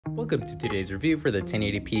Welcome to today's review for the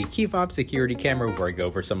 1080p key fob security camera, where I go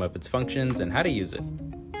over some of its functions and how to use it.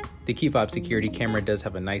 The key fob security camera does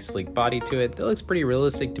have a nice sleek body to it that looks pretty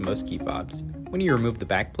realistic to most key fobs. When you remove the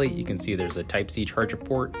backplate, you can see there's a Type-C charger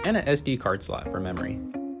port and an SD card slot for memory.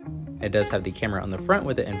 It does have the camera on the front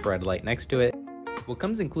with the infrared light next to it. What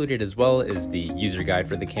comes included as well is the user guide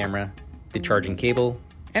for the camera, the charging cable,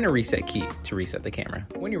 and a reset key to reset the camera.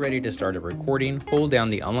 When you're ready to start a recording, hold down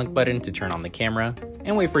the unlock button to turn on the camera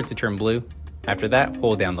and wait for it to turn blue. After that,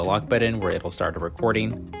 hold down the lock button where it'll start a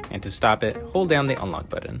recording, and to stop it, hold down the unlock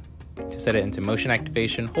button. To set it into motion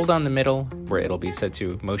activation, hold on the middle where it'll be set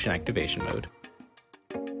to motion activation mode.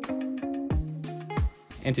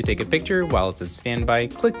 And to take a picture while it's at standby,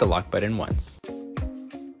 click the lock button once.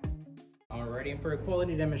 Alrighty, and for a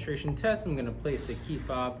quality demonstration test, I'm going to place the key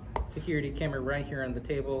fob security camera right here on the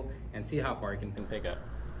table and see how far it can pick up.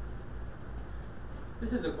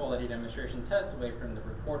 This is a quality demonstration test away from the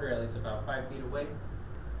recorder, at least about 5 feet away.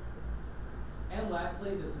 And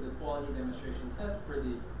lastly, this is a quality demonstration test for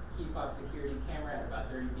the key fob security camera at about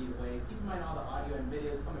 30 feet away. Keep in mind all the audio and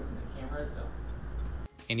videos coming from the camera itself.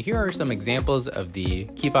 And here are some examples of the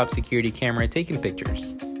key fob security camera taking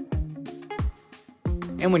pictures.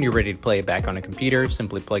 And when you're ready to play it back on a computer,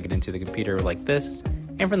 simply plug it into the computer like this.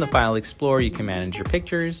 And from the File Explorer, you can manage your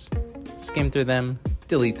pictures, skim through them,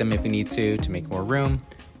 delete them if you need to make more room,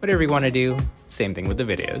 whatever you want to do. Same thing with the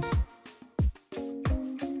videos.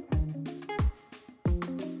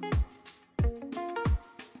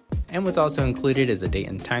 And what's also included is a date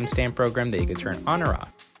and timestamp program that you can turn on or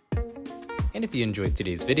off. And if you enjoyed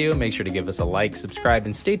today's video, make sure to give us a like, subscribe,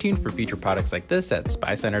 and stay tuned for future products like this at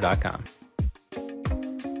SpyCentre.com.